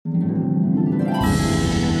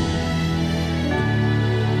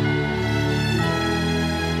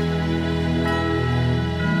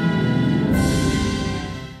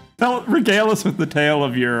Regale us with the tale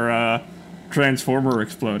of your transformer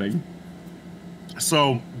exploding.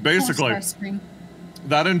 So basically,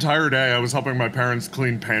 that entire day I was helping my parents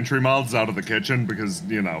clean pantry mouths out of the kitchen because,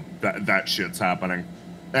 you know, that shit's happening.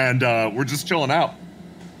 And we're just chilling out.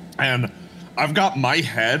 And I've got my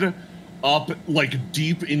head up, like,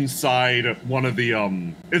 deep inside one of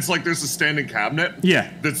the, it's like there's a standing cabinet.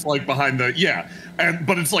 Yeah. That's, like, behind the,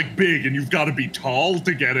 but it's, like, big, and you've got to be tall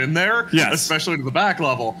to get in there. Yes. Especially to the back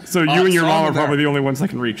level. So you and your mom are probably the only ones that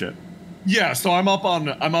can reach it. Yeah, so I'm up on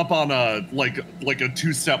a like a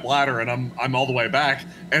 2-step ladder, and I'm all the way back,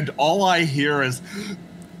 and all I hear is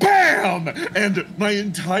BAM! And my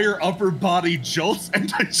entire upper body jolts,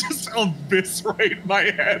 and I just eviscerate my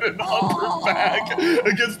head and upper back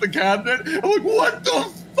against the cabinet. I'm like, what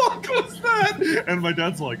the fuck was that? And my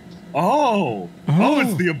dad's like, oh,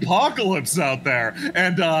 it's the apocalypse out there.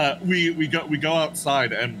 And we go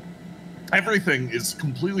outside, and everything is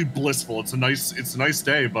completely blissful. It's a nice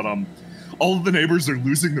day, but all of the neighbors are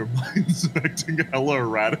losing their minds and acting hella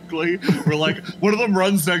erratically. We're like, one of them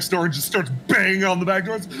runs next door and just starts banging on the back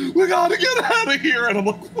doors. We gotta get out of here! And I'm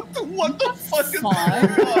like, what the fuck is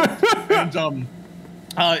that? And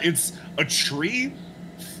it's a tree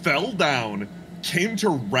fell down, came to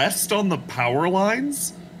rest on the power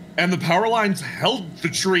lines, and the power lines held the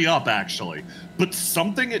tree up, actually. But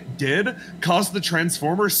something it did caused the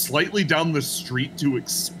transformer slightly down the street to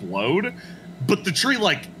explode, but the tree,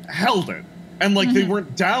 like, held it. And, like, they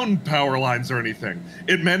weren't down power lines or anything.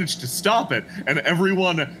 It managed to stop it, and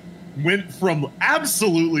everyone went from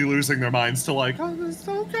absolutely losing their minds to, like, oh, this is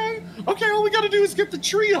okay, all we gotta do is get the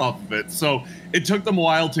tree off of it. So it took them a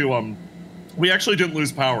while to, we actually didn't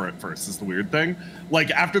lose power at first, is the weird thing.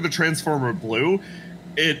 Like, after the transformer blew,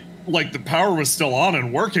 like, the power was still on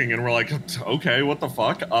and working, and we're like, okay, what the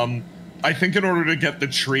fuck? I think in order to get the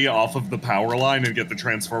tree off of the power line and get the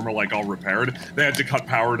transformer, like, all repaired, they had to cut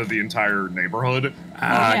power to the entire neighborhood.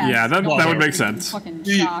 Yeah, that would make sense. Fucking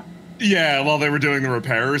shock. Yeah, while they were doing the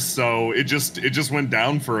repairs, so it just went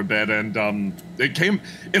down for a bit, and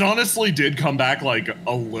it honestly did come back, like,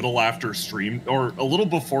 a little after stream, or a little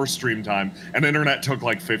before stream time, and internet took,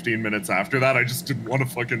 like, 15 minutes after that. I just didn't want to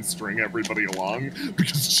fucking string everybody along,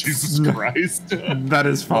 because Jesus Christ. That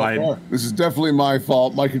is fine. This is definitely my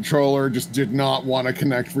fault. My controller just did not want to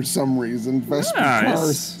connect for some reason.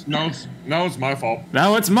 Nice. No, it's my fault.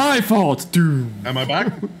 Now it's my fault, dude. Am I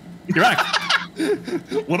back? You're back.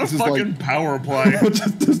 What a fucking power play.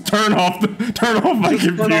 just turn off my computer. Turn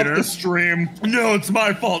off the stream. No, it's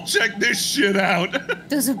my fault. Check this shit out.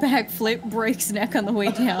 Does a backflip, breaks neck on the way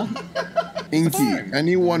down. Inky,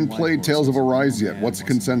 anyone played Tales of Arise yet? What's the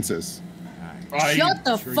consensus? Shut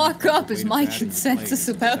the fuck up is my consensus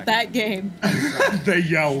about that game. They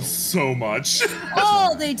yell so much.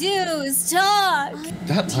 All they do is talk.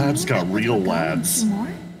 That lad's got real lads.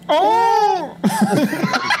 Oh!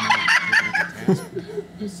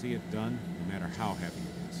 To see it done, no matter how heavy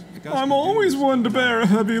it is. I'm always one to bear a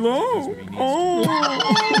heavy load. Oh!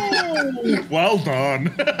 Well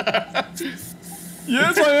done.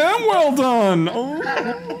 Yes, I am well done.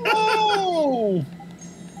 Oh!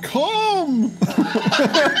 Come!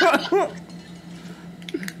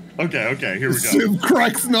 Okay, here we go. Civ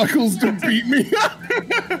cracks knuckles to beat me.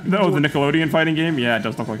 No, the Nickelodeon fighting game? Yeah, it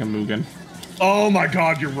does look like a Mugen. Oh my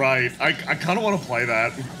god, you're right. I kind of want to play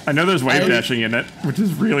that. I know there's wave dashing in it, which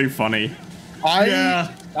is really funny.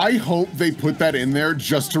 I hope they put that in there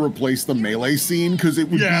just to replace the melee scene, because it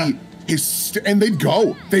would be and they'd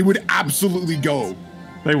go. They would absolutely go.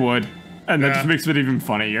 They would. And that just makes it even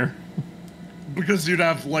funnier. Because you'd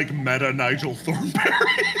have, like, meta Nigel Thornberry.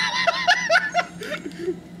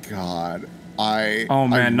 God, oh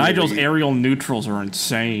man, Nigel's aerial neutrals are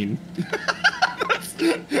insane.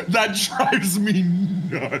 That drives me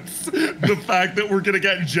nuts. The fact that we're gonna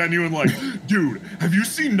get genuine, like, dude, have you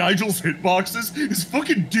seen Nigel's hitboxes? His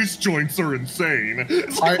fucking disjoints are insane.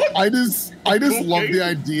 Like, I just love the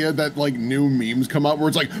idea that, like, new memes come out where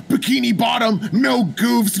it's like, bikini bottom, no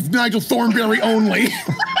goofs, Nigel Thornberry only.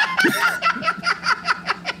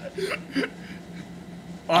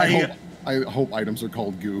 I hope items are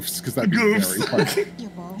called goofs, because that'd be very funny.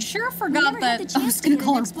 Sure forgot that I was gonna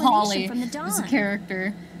call her Polly as a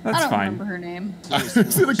character. That's I don't fine. remember her name. I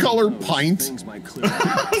was gonna call her Pint.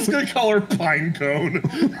 I was gonna call her Pinecone.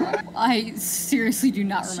 I seriously do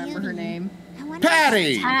not remember her name.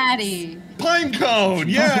 Patty! Patty! Pinecone,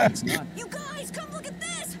 yeah! You guys, come look at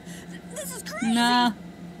this! This is crazy! Nah,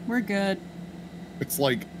 we're good. It's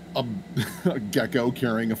like a gecko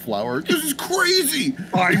carrying a flower. This is crazy!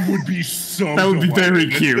 I would be so That would be very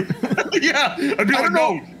cute. Yeah, I'd be like,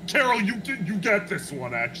 no, Carol, you get this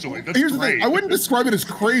one actually. That's Here's great. the thing. I wouldn't describe it as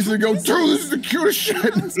crazy to go, dude, this is the cutest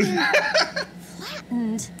shit.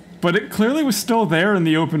 Flattened. But it clearly was still there in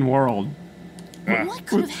the open world. What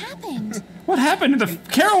could have happened? What happened to the...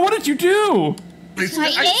 Carol, what did you do? I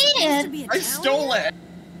ate it. I stole it.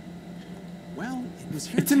 Well, it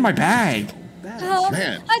was It's in my bag.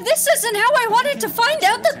 Man. This isn't how I wanted to find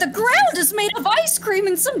out that the ground is made of ice cream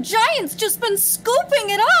and some giant's just been scooping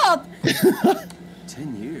it up.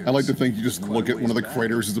 10 years. I like to think you just look at one of the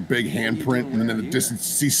craters as a big handprint, and then in the distance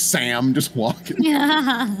see Sam just walking.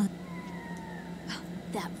 Yeah.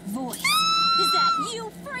 That voice. Is that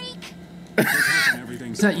you, freak?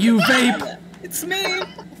 Is that you, Vape? It's me. The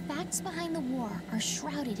facts behind the war are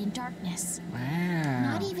shrouded in darkness.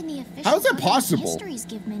 Not Wow. even the official How is that government possible? histories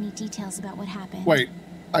give many details about what happened. Wait,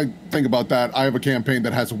 I think about that. I have a campaign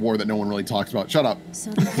that has a war that no one really talks about. Shut up.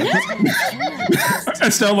 So the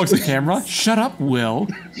Estelle looks at camera. Shut up, Will.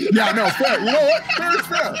 Yeah, no, fair. You know what? Fair is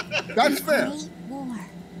fair. That's fair. Great War.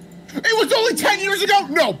 It was only 10 years ago?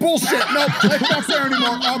 No, bullshit. No, that's not fair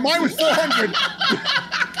anymore. Mine was 400.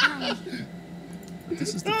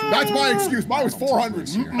 This is the That's my excuse. Mine was 400.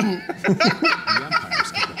 The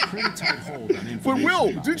Empire's kept a pretty tight hold on But information.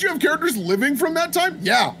 Will, did you have characters living from that time?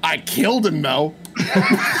 Yeah, I killed him though.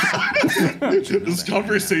 This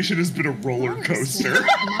conversation has been a roller coaster.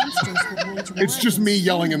 It's just me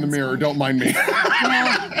yelling in the mirror. Don't mind me. What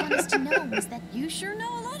I wanted to know was that you sure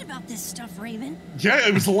know a lot about this stuff, Raven. Yeah,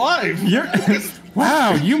 it was alive. You're...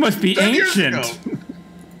 Wow, you must be 10 years ago. ancient.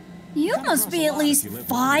 You must be at least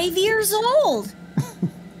 5 years old.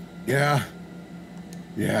 Yeah.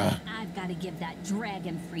 Yeah. I've got to give that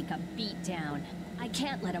dragon freak a beat down. I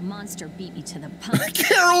can't let a monster beat me to the punch.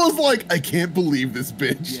 Carol is like, I can't believe this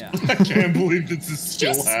bitch. Yeah. I can't believe this is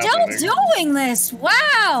still She's happening. still doing this.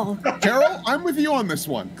 Wow. Carol, I'm with you on this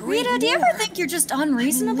one. Rita, do you ever think you're just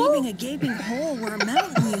unreasonable? Leaving a gaping hole where a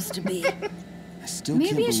mountain used to be. I still Maybe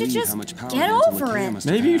can't you should believe just how much power get mental over decay it. must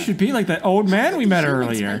have Maybe you had. should be like that old man we met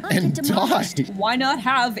earlier. And die. Why not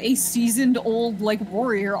have a seasoned old like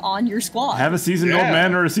warrior on your squad? Have a seasoned old Yeah.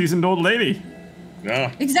 man or a seasoned old lady.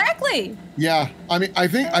 Yeah. Exactly. Yeah, I mean, I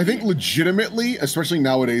think legitimately, especially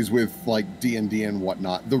nowadays with like D&D and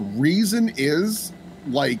whatnot, the reason is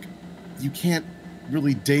like you can't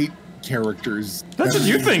really date characters. That's what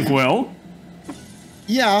you think, Will.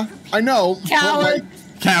 Yeah, I know. but, Coward. like,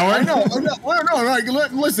 Coward. I know. No. Like,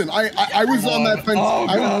 listen, I was on that fence. Oh,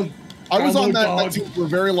 God. I was on Hello, that dog. team for a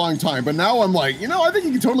very long time, but now I'm like, I think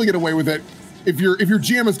you can totally get away with it if your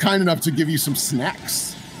GM is kind enough to give you some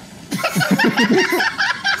snacks.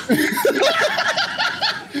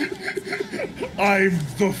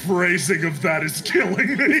 The phrasing of that is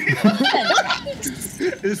killing me.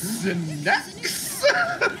 Snacks.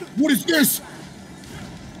 What is this?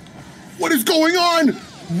 What is going on?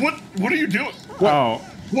 What are you doing? Oh.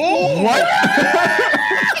 Whoa! What?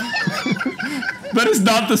 That is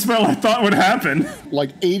not the spell I thought would happen.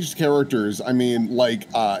 Like aged characters, I mean, like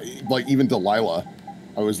even Delilah.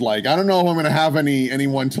 I was like, I don't know if I'm gonna have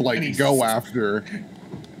anyone to like go after.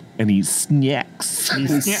 Any snacks?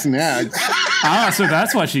 Snacks. Ah, so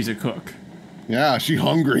that's why she's a cook. Yeah, she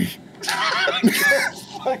hungry.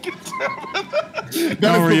 Fucking damn it. That is the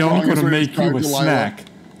Ariel, I'm longest gonna way to make you describe a Delilah. snack.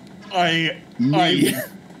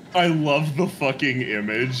 I love the fucking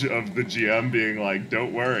image of the GM being like,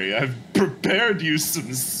 don't worry, I've prepared you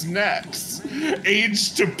some snacks,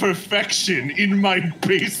 aged to perfection in my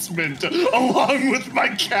basement, along with my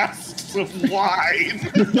casks of wine.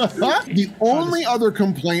 The only other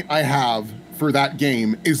complaint I have for that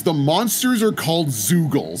game is the monsters are called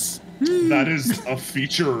Zoogles. That is a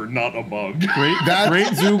feature, not a bug. Great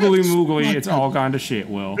zoogly moogly, it's all gone to shit,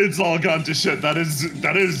 Will. It's all gone to shit. That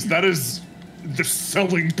is the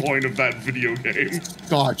selling point of that video game.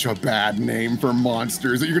 Such a bad name for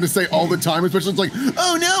monsters that you're gonna say all the time, especially it's like,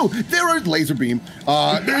 oh no, there are laser beam.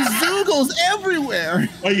 There's Zoogles everywhere.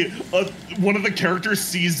 One of the characters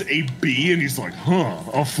sees a bee and he's like, huh,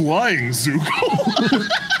 a flying Zoogle.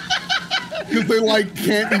 Because they like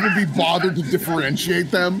can't even be bothered to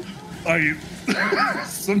differentiate them.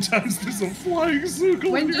 Sometimes there's a flying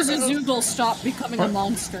Zoogle. When in does a your house. Zoogle stop becoming a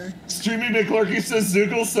monster? Streaming Nick Larky says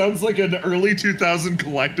Zoogle sounds like an early 2000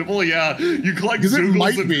 collectible. Yeah, you collect 'Cause it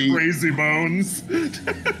might Zoogles and be. crazy bones.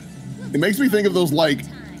 It makes me think of those like,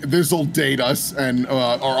 this will date us and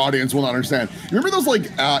our audience will not understand. Remember those like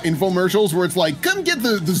infomercials where it's like, come get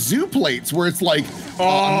the zoo plates where it's like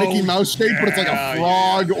a Mickey Mouse shape, but it's like a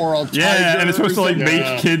frog or a tiger. Yeah, and it's supposed to like Yeah.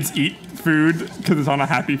 make kids eat food because it's on a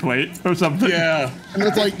happy plate or something. Yeah. And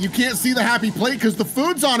it's like, you can't see the happy plate because the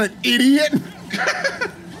food's on it, idiot.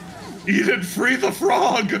 Eat it, free the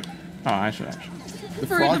frog. Oh, I should. The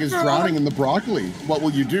frog is drowning in the broccoli. What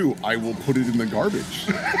will you do? I will put it in the garbage.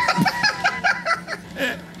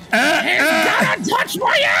 Gotta touch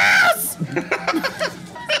my ass!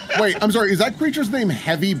 Wait, I'm sorry. Is that creature's name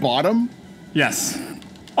Heavy Bottom? Yes.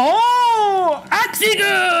 Oh,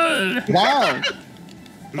 Oxygen! Wow.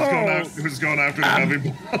 Who's going after the heavy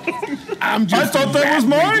bottom? I'm just I thought that was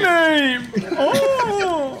my name.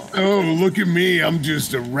 Oh. Oh, look at me. I'm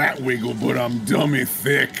just a rat wiggle, but I'm dummy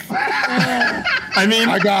thick. I mean,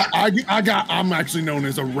 I'm actually known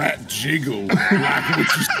as a rat jiggle. Like what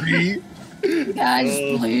you see?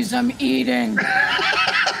 Guys, please, I'm eating.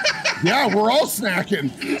 Yeah, we're all snacking.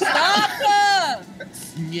 Stop!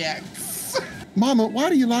 Yes. Mama, why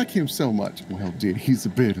do you like him so much? Well, dear, he's a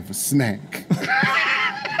bit of a snack.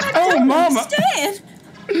 oh, Mama. Stand.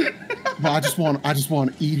 Well, I just want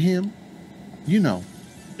to eat him. You know.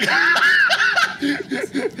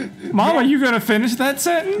 Mama, you gonna finish that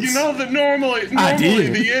sentence? You know that normally I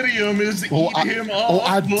did. the idiom is eat him up. Oh,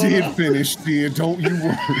 I did finish, dear. Don't you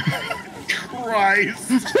worry. Christ.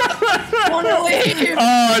 Wanna leave?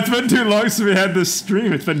 Oh, it's been too long since we had this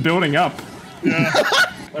stream. It's been building up. Yeah.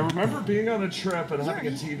 I remember being on a trip and having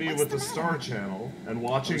a TV with the Star Channel and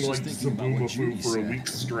watching like Zaboomafoo for a week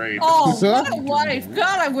straight. Oh, what a wife.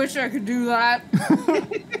 God, I wish I could do that.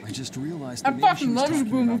 I just realized I that maybe she fucking was love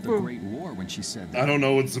talking about the Zaboomafoo. Great War when she said that. I don't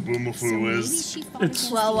know what Zaboomafoo is. It's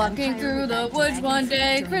While walking through the woods one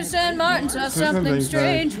day, Chris and Martin saw something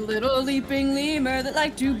strange. A little leaping lemur that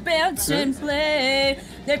liked to bounce and play.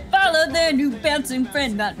 They followed their new bouncing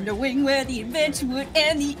friend, not knowing where the adventure would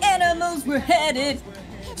end. The animals were headed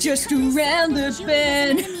just around the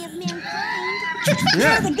bend.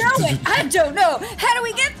 Where are they going? I don't know. How do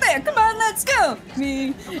we get there? Come on, let's go.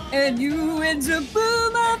 Me and you and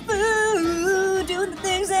Zaboomafoo doing the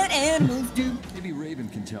things that animals do. Maybe Raven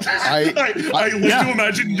can tell us. I live to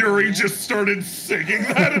imagine Yuri just started singing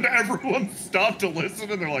that and everyone stopped to listen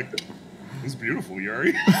and they're like, it's beautiful,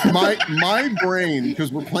 Yuri. My brain,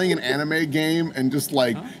 because we're playing an anime game and just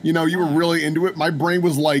like, you know, you were really into it. My brain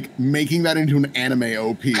was like making that into an anime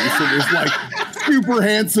OP. So there's like super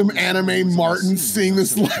handsome anime Martin seeing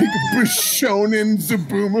this like Bishonen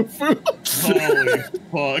Zaboomafoo. Holy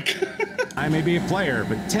fuck. I may be a player,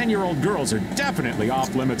 but 10-year-old girls are definitely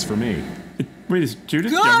off limits for me. wait, is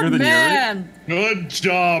Judith younger Good than man. Good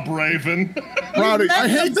job, Raven. Rowdy, I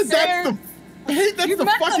hate that that's the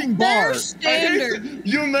fucking bar. Standard.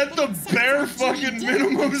 You met the bare fucking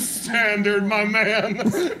minimum standard, my man.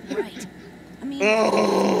 Right. I mean,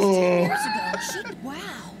 Oh. 2 years ago, wow.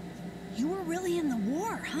 You were really in the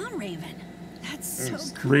war, huh, Raven? That's so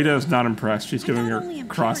cool. Rita's not impressed. She's giving her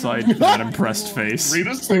cross-eyed, not impressed face.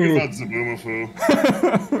 Rita's thinking about Zaboomafoo.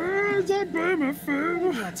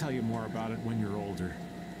 Maybe I'll tell you more about it when you're older.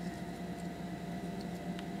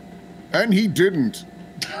 And he didn't.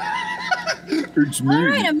 It's me. All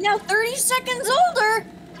right, I'm now 30 seconds older.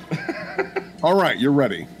 All right, you're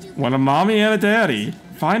ready. When a mommy and a daddy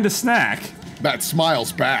find a snack, That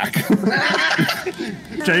smile's back.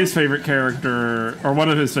 Jay's favorite character, or one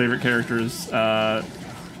of his favorite characters,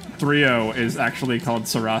 Trio, is actually called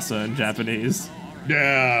Sarasa in Japanese.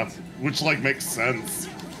 Yeah, which like makes sense.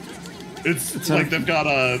 It's like they've got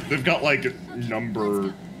like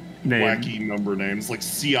number wacky number names like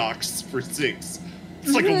Seox for 6.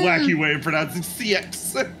 It's like a wacky way of pronouncing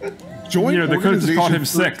CX. Join Yeah, they could have just called him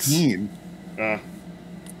 6. 13.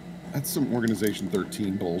 That's some Organization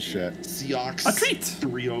 13 bullshit. Seox. A treat.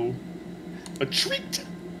 Trio. A treat.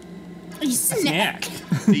 A snack.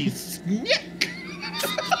 A snack.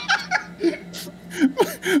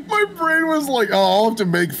 My brain was like, oh, I'll have to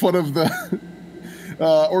make fun of the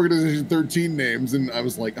Organization 13 names, and I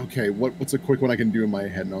was like, okay, what's a quick one I can do in my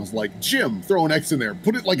head? And I was like, Jim, throw an X in there,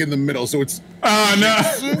 put it like in the middle, so it's. Oh no!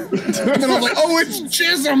 And then I was like, oh, it's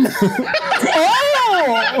Jism.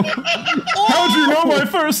 Oh! How'd you know my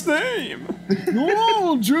first name?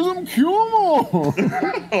 Oh, Jism Kumo.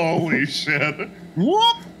 Holy shit!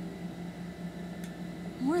 What?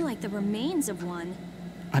 More like the remains of one.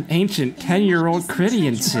 An ancient 10-year-old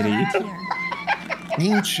Cridian city.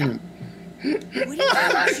 Ancient.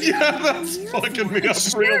 Yeah, that's fucking me up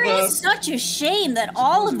Sure real bad. is such a shame that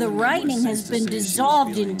all of the writing has been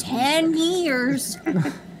dissolved in 10 years.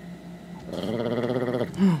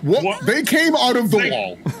 What? They came out of the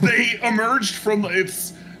wall. They emerged from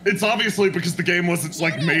it's obviously because the game wasn't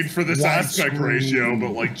like made for this aspect ratio,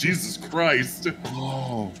 but like Jesus Christ.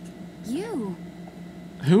 Oh. You.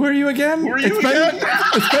 Who are you again? Who are you again?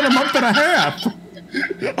 It's been a month and a half.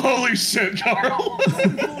 Holy shit, Carl.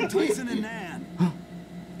 Tyson and Nan.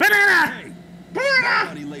 Banana! Hey,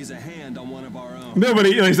 nobody lays a hand on one of our own.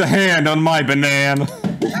 Nobody lays a hand on my banana.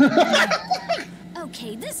 Okay,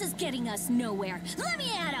 This is getting us nowhere. Let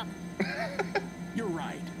me at him. You're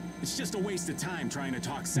right. It's just a waste of time trying to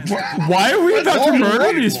talk sense. Why are we about to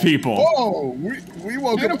murder these people? Oh, we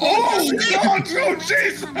woke up. Oh, God, oh,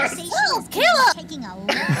 Jesus! Whoa, kill him! Taking a long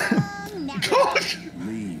nap.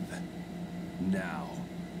 Leave. Now.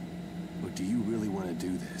 But do you really want to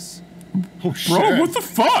do this? Oh, shit. Bro, what the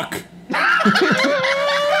fuck?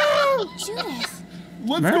 Judith.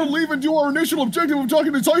 Let's go leave and do our initial objective of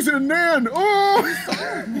talking to Tyson and Nan. Oh!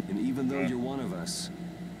 And even though you're one of us,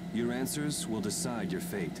 your answers will decide your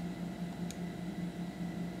fate.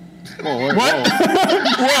 Oh, What?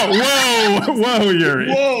 Whoa, Yuri.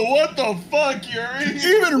 Whoa, what the fuck, Yuri?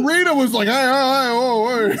 Even Rita was like, I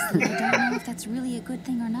don't know if that's really a good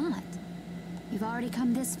thing or not. You've already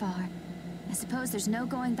come this far. I suppose there's no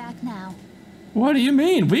going back now. What do you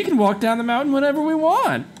mean? We can walk down the mountain whenever we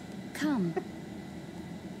want. Come.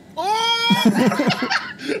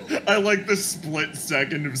 I like the split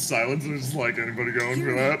second of silence. I'm just like, anybody going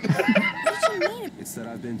for that? It's that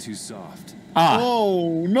I've been too soft.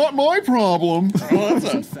 Oh, not my problem. Oh,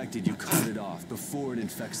 It's infected, you cut it off before it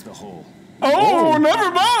infects the whole. Oh,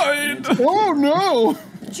 never mind. Oh, no.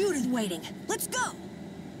 Judith waiting. Let's go.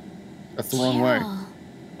 That's the wrong way.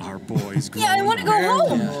 Our boys. Yeah, I want to go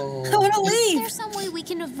home. I want to Is leave. there some way we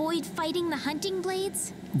can avoid fighting the hunting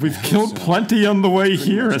blades? We've killed plenty on the way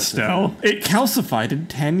here, Estelle. It calcified in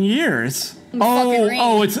 10 years.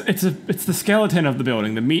 It's the skeleton of the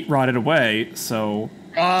building. The meat rotted away, so.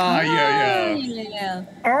 Yeah.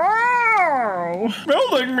 Oh,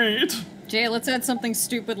 building meat. Jay, let's add something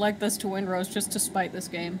stupid like this to Windrose just to spite this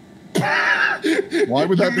game. Why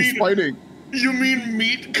would that be spiting? You mean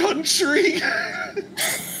meat country?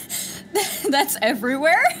 That's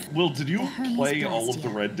everywhere? Will, did you play all of the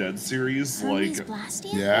Red Dead series? Hermes Like,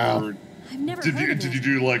 Blastia? Yeah. or I've never did heard you of did it. you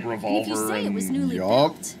do like And if Revolver you say it was newly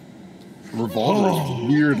Yup. built. Revolver is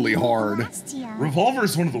weirdly hard. Revolver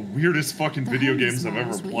is one of the weirdest fucking The video Hermes games I've ever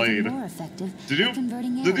models were played. even more effective Did you? at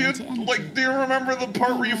converting air into energy. Do you remember the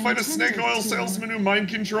part where you fight a snake oil intended to salesman who mind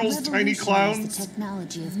controls tiny revolutionize clowns? The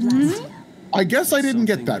technology of Blastia. I guess I didn't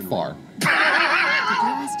get that far.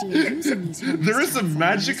 There is a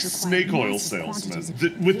magic snake oil salesman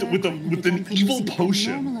that with an evil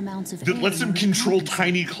potion that lets him control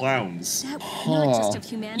tiny clowns. Ye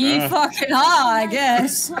fucking I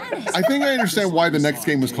guess. I think I understand why the next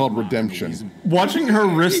game was called Redemption. Watching her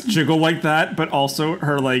wrist jiggle like that, but also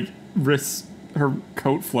her her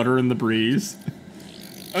coat flutter in the breeze.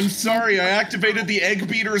 I'm sorry, I activated the egg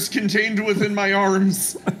beaters contained within my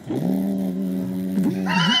arms.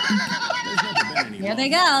 Here they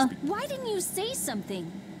go. Why didn't you say something?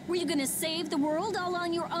 Were you gonna save the world all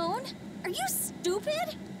on your own? Are you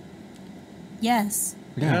stupid? Yes.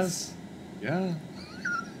 Yes. Yeah.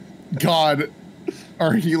 God,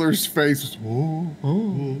 our healer's face was,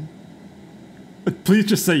 oh. Please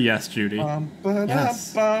just say yes, Judy.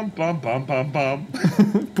 Yes. Bum, bum, bum, bum, bum.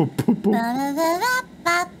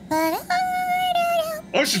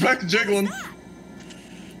 Oh, she's back to jiggling.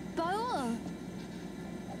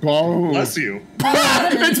 Oh. Bless you.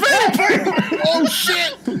 It's me! Oh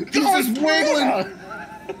shit! This is wiggling.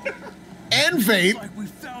 And vape. Like we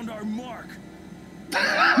found our mark.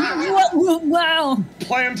 Wow.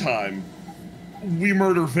 Plan time. We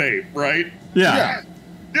murder Vape, right? Yeah.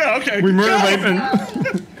 Yeah, okay. We murder Go!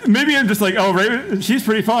 Raven. Maybe I'm just like, oh, Raven, she's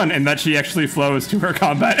pretty fun, and that she actually flows to her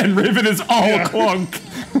combat, and Raven is all clunk.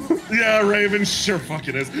 Yeah, Raven sure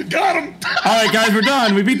fucking is. Got him! Alright, guys, we're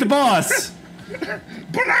done. We beat the boss.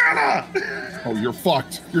 Banana! Oh, you're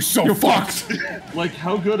fucked. You're fucked. Like,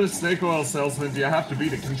 how good a snake oil salesman do you have to be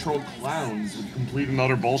to control clowns with complete and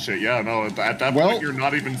utter bullshit? Yeah, no, at that point, you're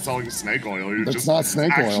not even selling snake oil. You're That's just not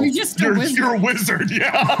snake oil. You're a wizard,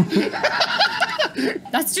 yeah.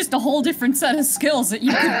 That's just a whole different set of skills that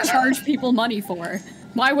you could charge people money for.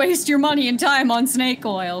 Why waste your money and time on snake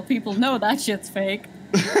oil? People know that shit's fake.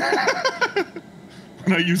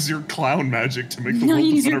 And I use your clown magic to make the No, world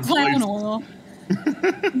you a use better your clown place. oil.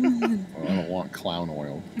 I don't want clown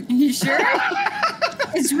oil. You sure?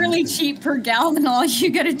 It's really cheap per gallon. All you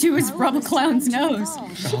gotta do is rub a clown's nose.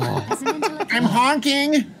 I'm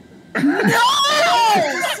honking. No!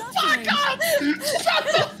 Fuck off! Shut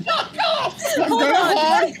the fuck up! Hold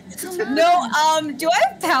on. No, do I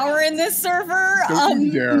have power in this server? Don't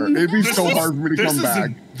you dare. It'd be so hard for me to come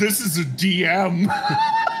back. This is a DM.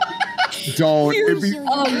 Don't. It'd be,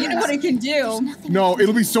 oh, you know what I can do? no,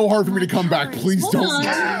 it'll be so hard for me to come back. Please Hold don't.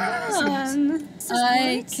 on.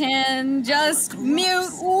 I can just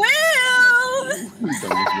mute Will. We've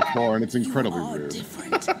done this before, and it's incredibly weird.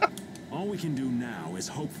 All we can do now is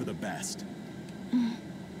hope for the best.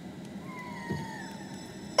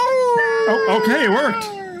 Oh, okay, it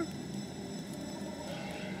worked.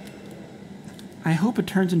 I hope it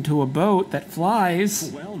turns into a boat that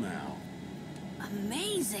flies. Well now.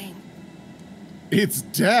 Amazing. It's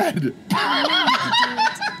dead. Your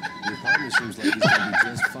partner seems like he's gonna be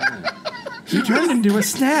just fine. He turned into a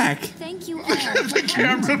snack. Thank you all. The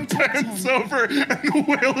camera pans over and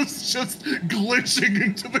Will is just glitching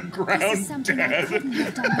into the ground dead.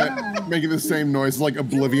 Making the same noise like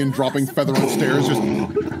Oblivion dropping Feather on stairs. Just.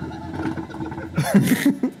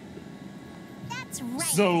 That's right.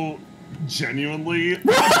 So, genuinely.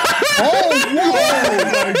 Oh,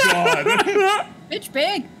 my god. Bitch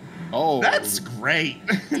big. Oh. That's great.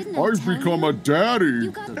 I've become a daddy.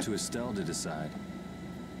 Up to Estelle to decide.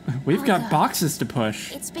 We've got boxes to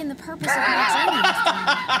push. It's been the purpose of my journey.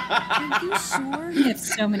 Are you sure? We have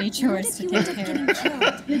so many chores to take care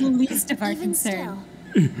of. You're the least of our concern.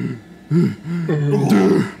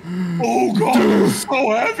 Oh god, it's so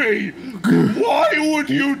heavy. Why would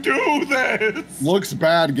you do this? Looks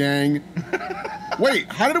bad, gang. Wait,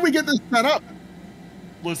 how did we get this set up?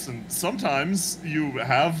 Listen, sometimes you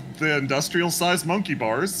have the industrial-sized monkey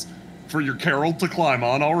bars for your Carol to climb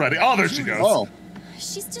on already. Oh, there she goes. Oh.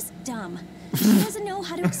 She's just dumb. She doesn't know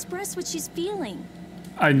how to express what she's feeling.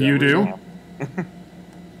 And you do?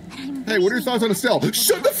 Hey, what are your thoughts on Estelle?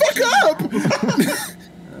 Shut the fuck up!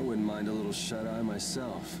 I wouldn't mind a little shut-eye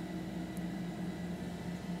myself.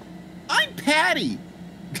 I'm Patty.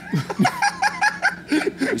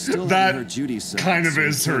 We still That haven't heard Judy's side, kind of so we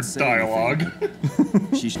is her can't say dialogue.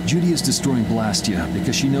 anything. Judy is destroying Blastia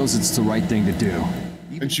because she knows it's the right thing to do.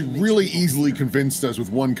 And she really easily convinced us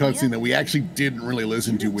with one cutscene that we actually didn't really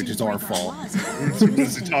listen to, which is our fault. Too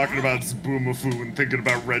busy talking about Spoomafoo and thinking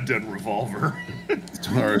about Red Dead Revolver.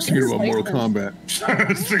 I was thinking about Mortal Kombat. I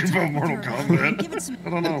was thinking about Mortal Kombat. I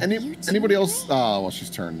don't know. Anybody else? Well,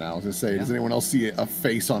 she's turned now. I was gonna say, does anyone else see a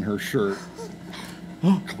face on her shirt?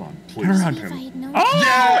 Come on, please. Turn around. Oh,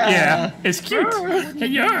 yeah. It's cute.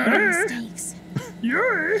 Yeah.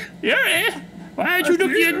 Why'd you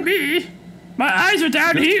look at me? My eyes are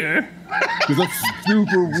down here. Because that's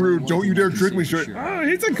super rude. Don't you dare trick me, shirt. Oh,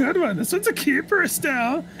 he's a good one. This one's a keeper,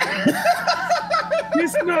 Estelle.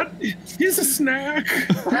 He's a snack.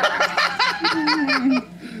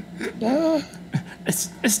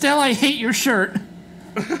 Estelle, I hate your shirt.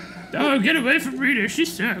 Oh, get away from Rita. She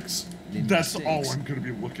sucks. That's all I'm going to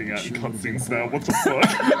be looking at in cutscenes now. What the fuck?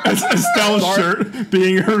 Estelle's shirt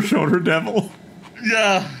being her shoulder devil.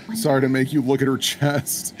 Yeah. Sorry to make you look at her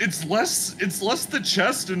chest. It's less the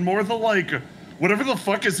chest and more the like whatever the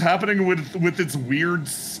fuck is happening with its weird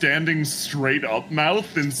standing straight up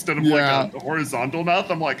mouth instead of like a horizontal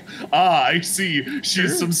mouth. I'm like, I see.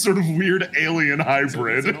 She's some sort of weird alien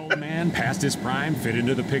hybrid. So an old man past his prime fit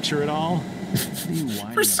into the picture at all?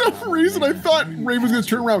 For some reason, I thought Ray was going to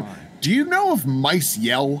turn around. Do you know if mice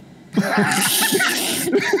yell?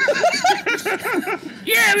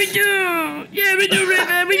 Yeah, we do,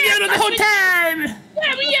 River. We yell the whole time.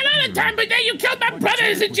 Yeah, we yell all the time, but then you killed my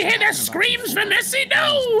brothers. Did you hear their screams for Missy?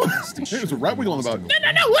 No. There's a rat wiggling about. No.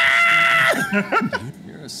 Ah!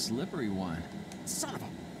 You're a slippery one. Son of a...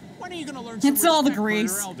 When are you gonna learn It's all the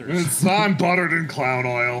grease. I'm buttered in clown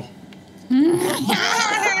oil.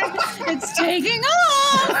 It's taking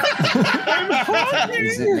off.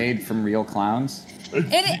 Is it made from real clowns?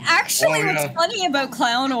 It actually, what's funny about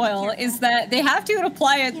clown oil is that they have to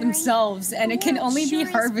apply it themselves, and it can only be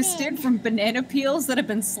harvested from banana peels that have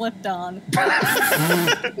been slipped on.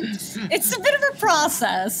 It's a bit of a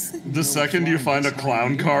process. The second you find a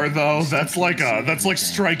clown car, though, that's like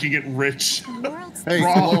striking it rich. Hey,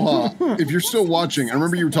 Aloha, if you're still watching, I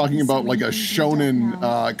remember you were talking about like a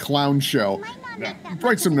shonen clown show.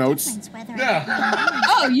 Write some notes. Yeah.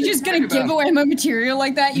 Oh, you just gonna give away my material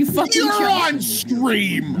like that? You fucking You're on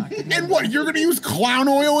stream! And what, you're gonna use clown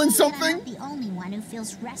oil in something? The only one who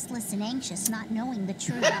feels restless and anxious not knowing the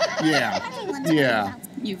truth. Yeah.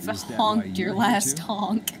 You've honked your last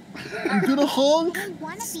honk. I'm gonna honk?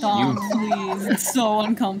 Stop, please. It's so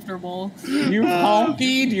uncomfortable. You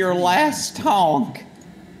honkied your last honk.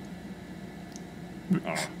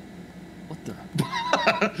 What the?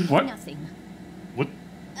 What? Nothing.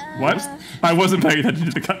 What? I wasn't paying attention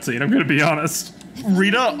to the cutscene, I'm gonna be honest.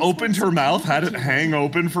 Rita opened her mouth, had it hang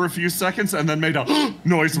open for a few seconds, and then made a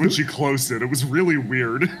noise when she closed it. It was really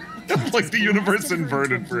weird. Like the universe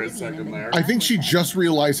inverted for a second there. I think she just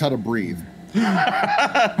realized how to breathe.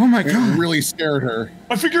 Oh my god. It really scared her.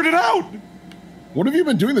 I figured it out! What have you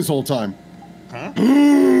been doing this whole time? Huh?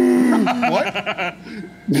 What?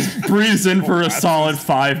 Breathes in for a solid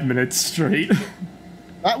 5 minutes straight.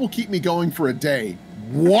 That will keep me going for a day.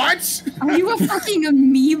 What? Are you a fucking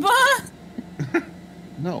amoeba?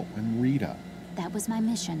 No, I'm Rita. That was my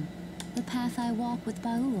mission. The path I walk with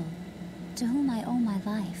Baul. to whom I owe my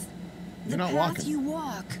life. You're not path walking. you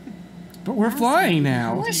walk. But we're flying I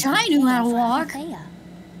now. wish I knew how to walk.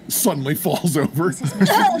 Suddenly falls over. This is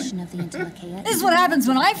my portion of the Intellicaia. This is what happens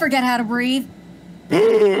when I forget how to breathe.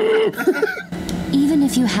 Even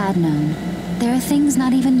if you had known, there are things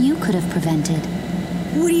not even you could have prevented.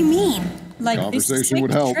 What do you mean? Like this Conversation sick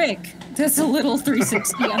would help. trick. That's a little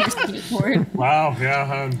 360 on a skateboard. Wow,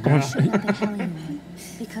 yeah.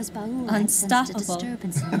 Because Baul had sensed a Unstoppable.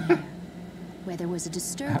 disturbance in the air. Where there was a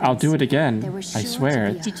disturbance, I'll do it there again. was I sure swear.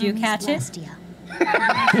 to be a Did you Hermes catch it? Celestia.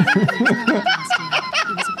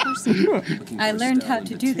 He was a person. I learned how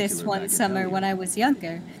to do this one summer when I was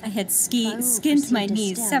younger. I had skinned my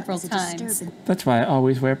knees several times. That's why I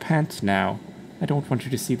always wear pants now. I don't want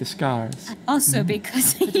you to see the scars. Also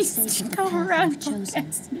because I used to go around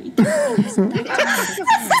past me.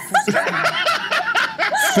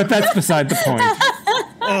 But that's beside the point.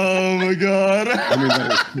 Oh my god. I mean,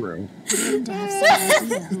 that is true. Seemed to have some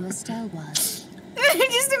idea who Estelle was.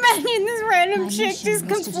 Just imagine this random chick just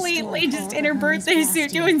completely just in her birthday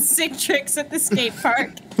suit doing sick tricks at the skate park.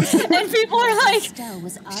 And people are like,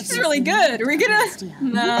 she's really good. Are we gonna?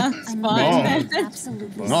 Nah, it's fine.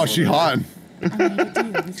 Absolutely. No, she hot.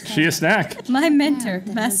 She a snack. My mentor,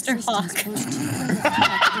 Master Hawk.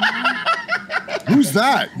 Who's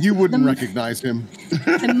that? You wouldn't recognize him.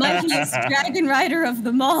 The mightiest dragon rider of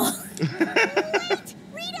them all.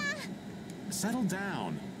 Settle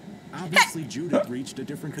down. Obviously, Judith reached a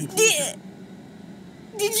different conclusion.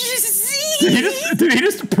 Did you see? Did he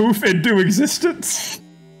just poof into existence?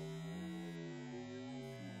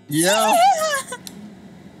 Yeah.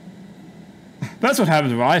 That's what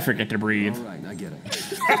happens when I forget to breathe. All right, I get it.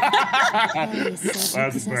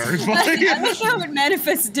 That's very I funny. like how it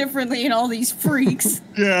manifests differently in all these freaks.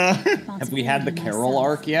 Yeah. Have we had the Carol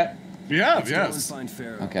arc yet? Yeah, yes.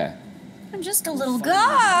 Okay. I'm just a little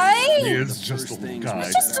guy. He is just a little guy.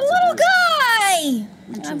 Just a little guy.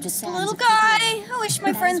 I'm just a little guy. I wish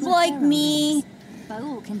my friends were like me.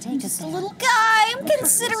 Baul can take I'm us just a there. little guy. I'm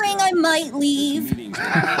considering I might leave.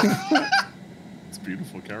 It's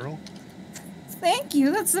beautiful, Carol. Thank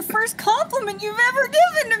you. That's the first compliment you've ever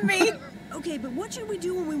given to me. Okay, but what should we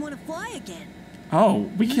do when we want to fly again? Oh,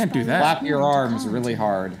 we can't do that. Clap your arms really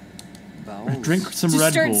hard. Drink some Just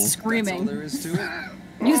Red start Bull. screaming.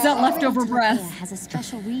 Use that leftover breath. Has a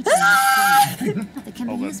special region that can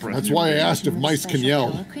be used for That's why I asked if mice can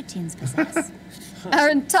yell. Critians possess. Our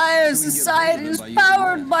entire society is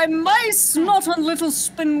powered by mice, not on little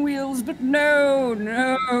spin wheels, but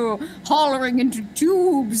no, hollering into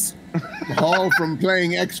tubes. All from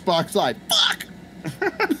playing Xbox Live. Fuck!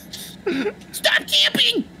 Stop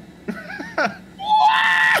camping!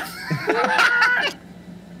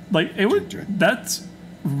 Like, it would. That's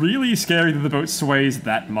really scary that the boat sways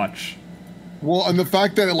that much. Well, and the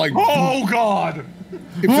fact that it, like. Oh, God!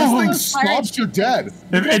 If this thing stops, you're dead.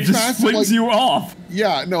 If it just flings you off.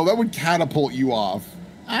 Yeah, no, that would catapult you off.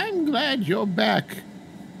 I'm glad you're back.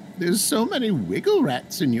 There's so many wiggle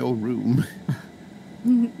rats in your room.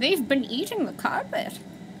 They've been eating the carpet.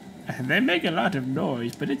 They make a lot of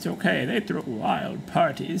noise, but it's okay. They throw wild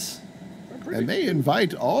parties. And they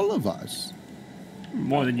invite all of us.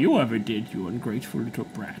 More than you ever did, you ungrateful little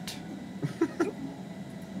brat.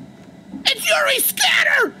 It's Yuri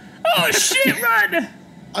Scatter! Oh shit, run!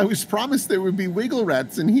 I was promised there would be wiggle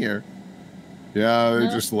rats in here. Yeah, they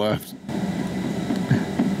just left.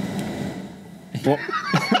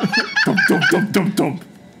 Dump.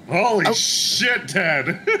 Holy shit,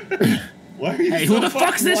 Ted! Why are you Hey, so who the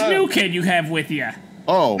fuck's this fucking new loud? kid you have with you?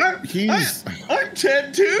 Oh, he's... I'm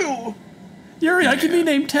Ted, too! Yuri, I can be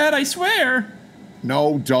named Ted, I swear.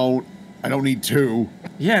 No, don't. I don't need two.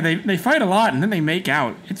 Yeah, they fight a lot and then they make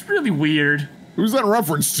out. It's really weird. Who's that a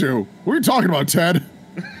reference to? What are you talking about, Ted?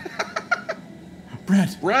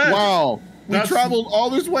 Bread. Wow. We That's- traveled all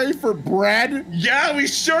this way for bread? Yeah, we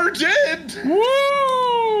sure did!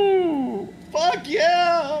 Woo! Fuck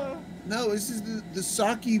yeah! No, this is the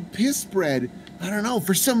sake piss bread. I don't know.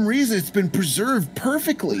 For some reason, it's been preserved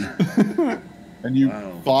perfectly. And you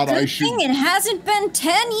thought I Good should... thing it hasn't been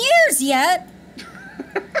 10 years yet.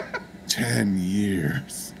 10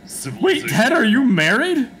 years. Wait, Ted, are you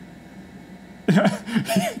married?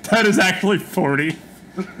 Ted is actually 40.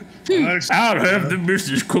 I'll have the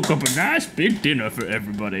missus cook up a nice big dinner for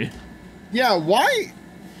everybody. Yeah, why?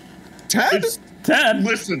 Ted? Ted.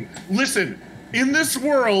 Listen. In this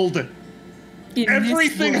world,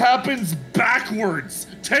 everything happens backwards.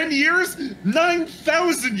 10 years,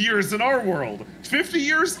 9,000 years in our world. 50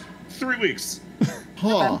 years, 3 weeks.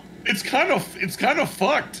 Huh. It's kind of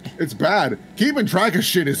fucked. It's bad. Keeping track of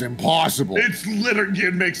shit is impossible. It's literally,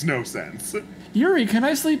 it makes no sense. Yuri, can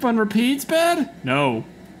I sleep on Rapide's bed? No.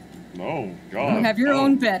 Oh, God. You have your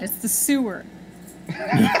own bed. It's the sewer.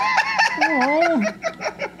 Oh.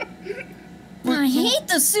 I hate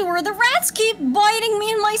the sewer. The rats keep biting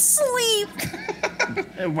me in my sleep.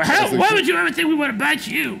 Why would you ever think we want to bite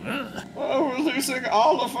you? Oh, we're losing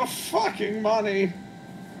all of our fucking money.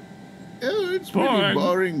 Oh, it's pretty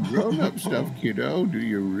boring grown-up stuff, kiddo. Do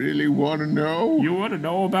you really want to know? You want to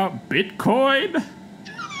know about Bitcoin?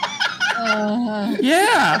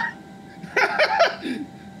 Yeah.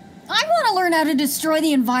 I want to learn how to destroy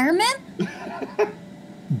the environment.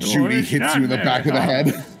 Judy hits you in the back of the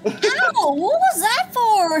head. Ow! What was that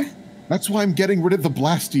for? That's why I'm getting rid of the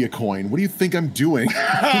Blastia coin. What do you think I'm doing?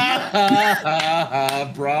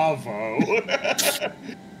 Bravo.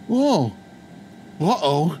 Whoa.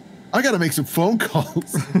 Uh-oh. I gotta make some phone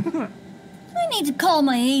calls. I need to call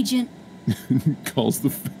my agent.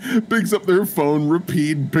 Picks up their phone,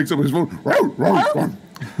 Rapide picks up his phone.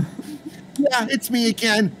 Yeah, it's me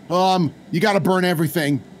again. You gotta burn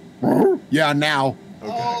everything. Yeah, now. Okay.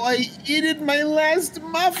 Oh, I eated my last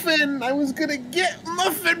muffin. I was gonna get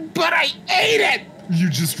muffin, but I ate it. You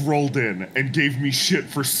just rolled in and gave me shit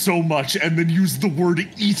for so much and then used the word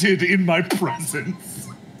eat it in my presence.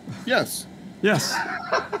 Yes. Yes.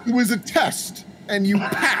 It was a test, and you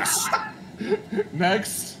passed.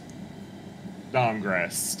 Next.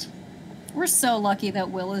 Dongrest. We're so lucky that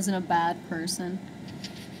Will isn't a bad person.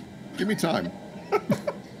 Give me time.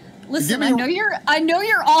 Listen, I know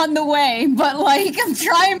you're on the way, but like I'm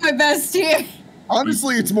trying my best here.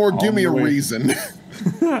 Honestly, it's more give me a reason.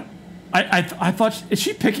 I thought, is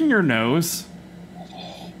she picking your nose?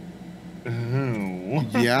 Oh.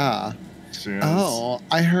 Yeah. Oh,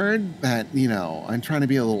 I heard that, I'm trying to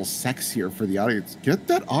be a little sexier for the audience. Get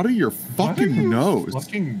that out of your fucking nose. What are you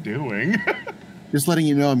fucking doing? Just letting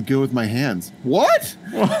you know I'm good with my hands. What?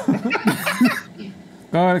 Go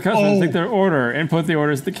to the customer, take their order, input the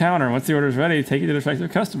orders at the counter. Once the order is ready, take it to the respective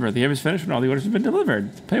customer. The game is finished when all the orders have been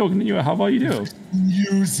delivered. The pay will continue how well you do.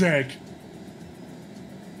 Music.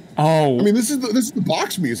 Oh. I mean, this is the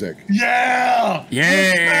box music. Yeah.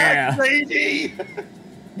 Yeah. Baby.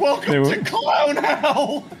 Welcome to Clown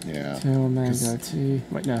Hell. Yeah. 2 mango tea.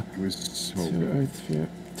 Wait, no. It was so 2 good.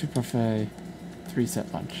 2 parfait. 3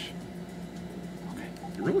 set lunch. Okay.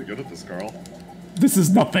 You're really good at this, Carl. This is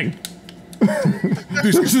nothing.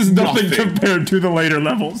 This is nothing compared to the later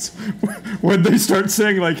levels when they start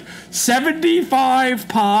saying like 75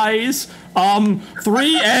 pies,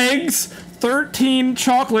 3 eggs, 13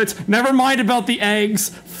 chocolates. Never mind about the eggs.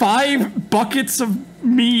 5 buckets of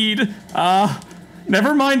mead.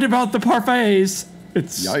 Never mind about the parfaits.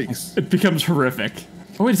 Yikes. It becomes horrific.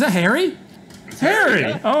 Oh wait, is that Harry? It's Harry!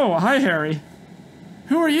 yeah. Oh, hi Harry.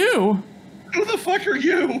 Who are you? Who the fuck are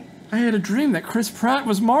you? I had a dream that Chris Pratt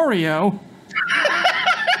was Mario.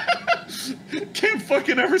 Can't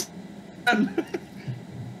fucking ever.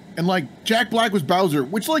 And like Jack Black was Bowser,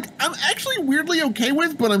 which like I'm actually weirdly okay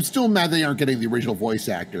with, but I'm still mad they aren't getting the original voice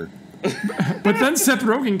actor. But then Seth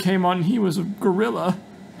Rogen came on, and he was a gorilla.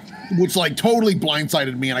 Which like totally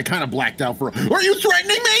blindsided me, and I kind of blacked out for. Are you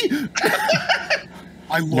threatening me?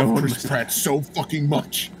 I love Chris Pratt so fucking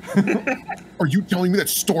much. Are you telling me that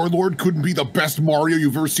Star-Lord couldn't be the best Mario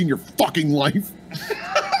you've ever seen in your fucking life?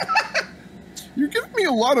 You're giving me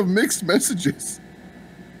a lot of mixed messages.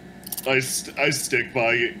 I stick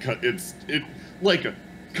by it. Like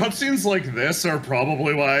cutscenes like this are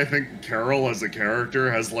probably why I think Carol as a character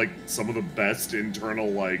has like some of the best internal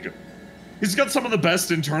like. He's got some of the best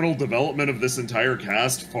internal development of this entire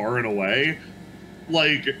cast far and away.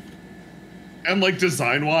 Like, and like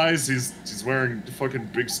design-wise, he's wearing fucking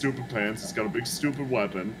big stupid pants. He's got a big stupid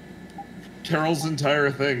weapon. Carol's entire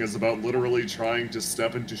thing is about literally trying to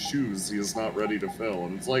step into shoes he is not ready to fill.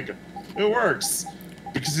 And it's like, it works.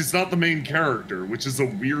 Because he's not the main character, which is a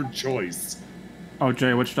weird choice. Oh,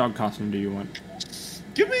 Jay, which dog costume do you want?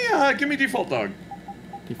 Give me default dog.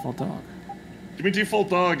 Default dog. Give me default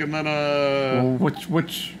dog, and then Well,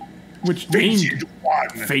 which fated one.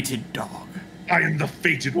 Fated dog. I am the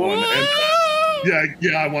fated one. And,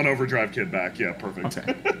 yeah, I want Overdrive Kid back. Yeah, perfect.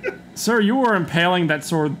 Okay. Sir, you were impaling that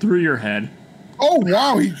sword through your head. Oh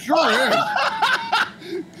wow, he sure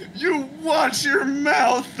is. You watch your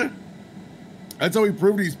mouth. That's how he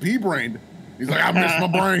proved he's pea-brained. He's like, I missed my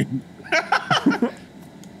brain.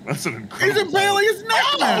 That's an incredible. He's impaling his neck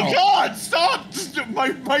now. Oh God! Stop,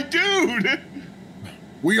 my dude.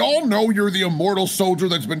 We all know you're the immortal soldier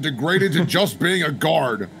that's been degraded to just being a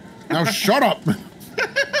guard. Now shut up.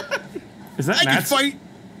 Is that I can Matt's? fight.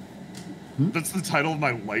 That's the title of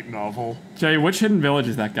my light novel. Jay, which hidden village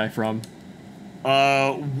is that guy from?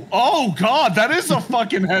 Oh God, that is a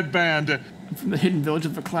fucking headband. from the hidden village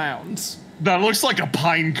of the clowns. That looks like a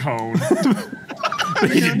pine cone. The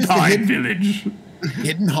hidden pine village.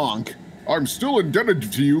 Hidden honk. I'm still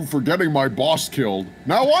indebted to you for getting my boss killed.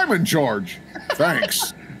 Now I'm in charge.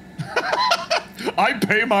 Thanks. I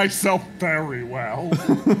pay myself very well.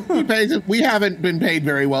 We haven't been paid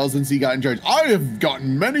very well since he got in charge. I have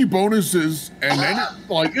gotten many bonuses, and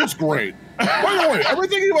it's great. By the way, I've been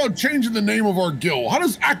thinking about changing the name of our guild. How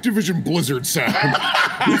does Activision Blizzard sound?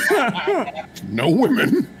 No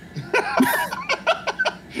women.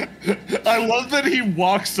 I love that he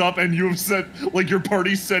walks up and you have said, like, your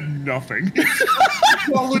party said nothing.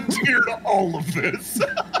 Volunteered all of this.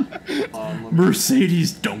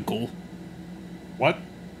 Mercedes Dunkel. What?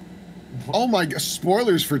 Oh my god,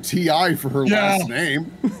 spoilers for T.I. for her last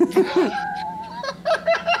name.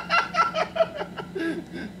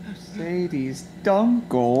 Mercedes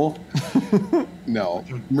Dunkel. No,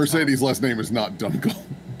 Mercedes' last name is not Dunkel.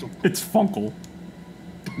 It's Funkel.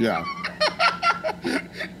 Yeah.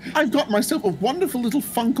 I've got myself a wonderful little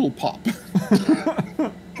Funkel Pop.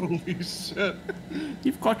 Holy shit.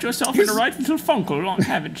 You've got yourself in the right little Funkel,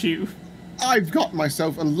 haven't you? I've got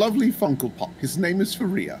myself a lovely Funkel Pop. His name is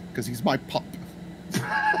Vesperia, because he's my pup.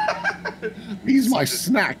 He's my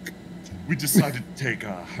snack. We decided to take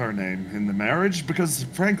her name in the marriage because,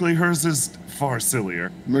 frankly, hers is far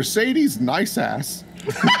sillier. Mercedes Nice Ass.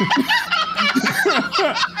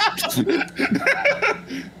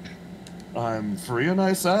 I'm Freya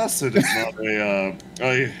Nice Ass. It is not a,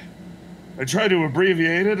 I try to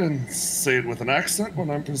abbreviate it and say it with an accent when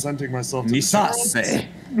I'm presenting myself to Nice Ass.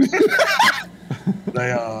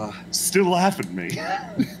 They, still laugh at me.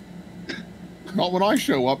 Not when I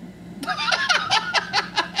show up.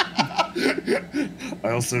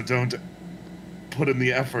 I also don't put in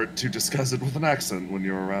the effort to discuss it with an accent when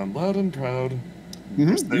you're around loud and proud.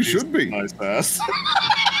 Mm-hmm. You should be. Nice ass.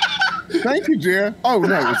 Thank you, dear. Oh,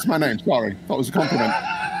 no, it's my name. Sorry. Thought it was a compliment.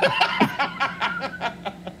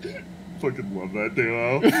 Fucking love that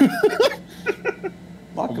duo.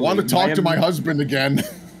 I want to talk to my husband again.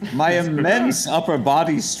 My immense upper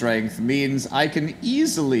body strength means I can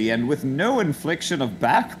easily and with no infliction of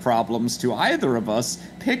back problems to either of us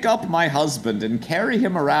pick up my husband and carry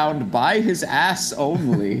him around by his ass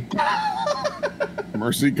only.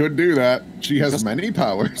 Mercy could do that. She has many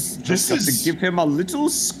powers. Just have to give him a little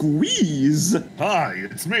squeeze. Hi,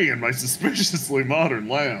 it's me and my suspiciously modern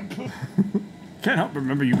lamp. Can't help but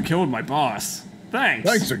remember you killed my boss. Thanks.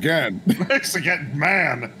 Thanks again. Thanks again,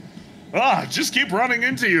 man. Just keep running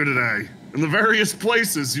into you today. In the various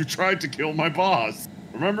places you tried to kill my boss.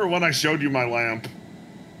 Remember when I showed you my lamp?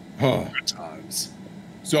 Good times.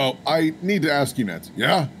 So, I need to ask you, Nets.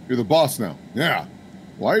 Yeah? You're the boss now. Yeah.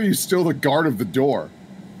 Why are you still the guard of the door?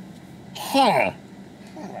 Huh.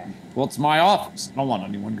 Well, it's my office. I don't want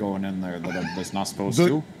anyone going in there that's not supposed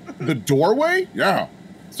to. The doorway? Yeah.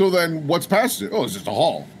 So then, what's past it? Oh, it's just a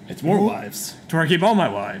hall. It's more wives. It's where I keep all my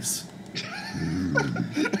wives.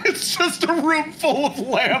 It's just a room full of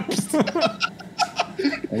lamps. I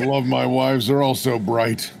love my wives. They're all so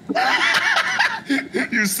bright.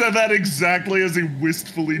 You said that exactly as he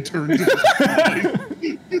wistfully turned to the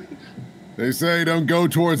light. They say don't go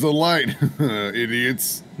towards the light,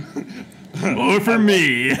 idiots. Or for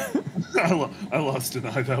me. I lost an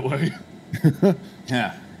eye that way.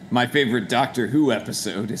 Yeah. My favorite Doctor Who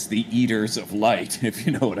episode is The Eaters of Light, if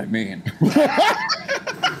you know what I mean.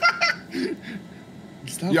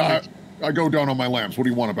 Yeah, I go down on my lamps. What do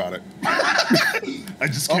you want about it? I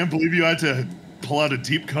just can't believe you had to pull out a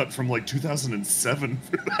deep cut from like 2007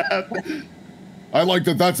 for that. I like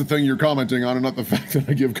that that's the thing you're commenting on and not the fact that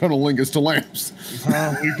I give cunnilingus to lamps.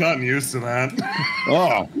 We've gotten used to that.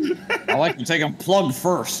 Oh. I like to take them plugged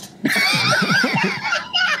first.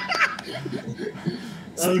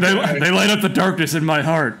 So they light up the darkness in my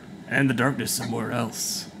heart and the darkness somewhere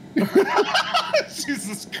else.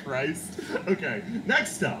 Jesus Christ. Okay,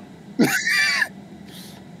 next up.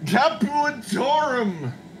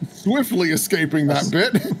 Capuatorum. Swiftly escaping that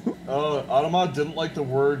bit. Automa didn't like the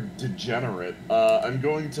word degenerate. I'm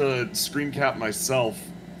going to screen cap myself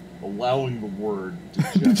allowing the word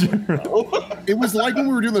degenerate. It was like when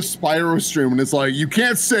we were doing the Spyro stream and it's like, you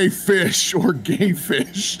can't say fish or gay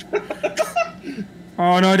fish.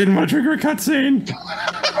 Oh no, I didn't want to trigger a cutscene.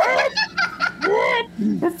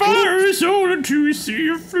 A fire is all into a sea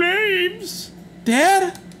of flames.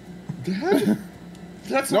 Dad? Dad?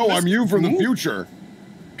 That's no, I'm you from the future.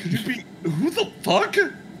 Could you be... Who the fuck?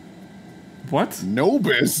 What?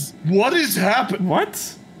 Nobis. What is happening?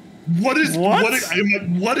 What? What is... What?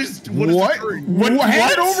 What is occurring? What?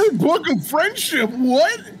 Hand over Book of Friendship.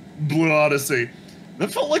 What? Blue Odyssey.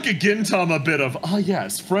 That felt like a Gintama bit of, ah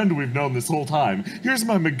yes, friend we've known this whole time. Here's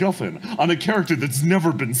my MacGuffin on a character that's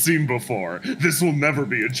never been seen before. This will never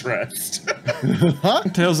be addressed.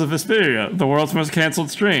 Tales of Vesperia, the world's most cancelled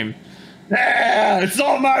stream. Yeah, it's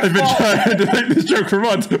all my I've been fault. trying to make this joke for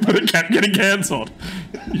months, but it kept getting cancelled.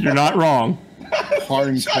 You're not wrong.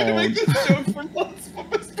 Hard Trying to make this joke for months, but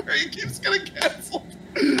Vesperia keeps getting canceled.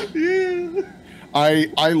 Yeah.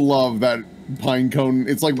 I love that pinecone.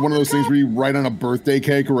 It's like one of those things where you write on a birthday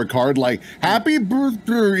cake or a card like "Happy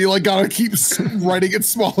Birthday." You like gotta keep writing it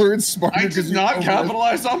smaller and smarter. I did not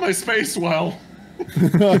capitalize on my space well.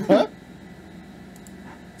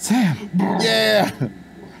 Sam. Yeah.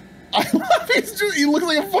 I love it. He looks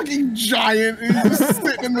like a fucking giant. And he's just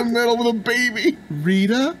sitting in the middle with a baby.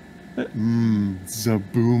 Rita?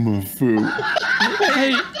 Zabooma food.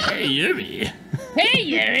 Hey, Yuri. Hey,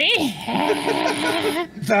 Yuri.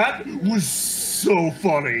 That was so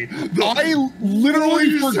funny. I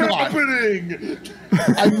literally forgot. Happening?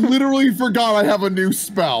 I literally forgot I have a new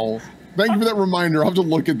spell. Thank you for that reminder. I'll have to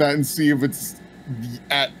look at that and see if it's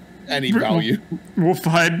at any value. We'll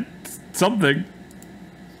find something.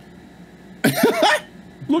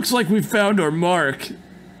 Looks like we found our mark.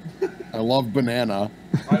 I love banana.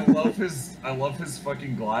 I love his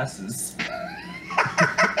fucking glasses.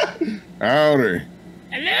 Howdy.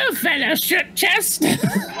 Hello, fellow shirt chest.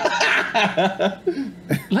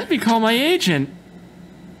 Let me call my agent.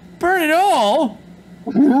 Burn it all.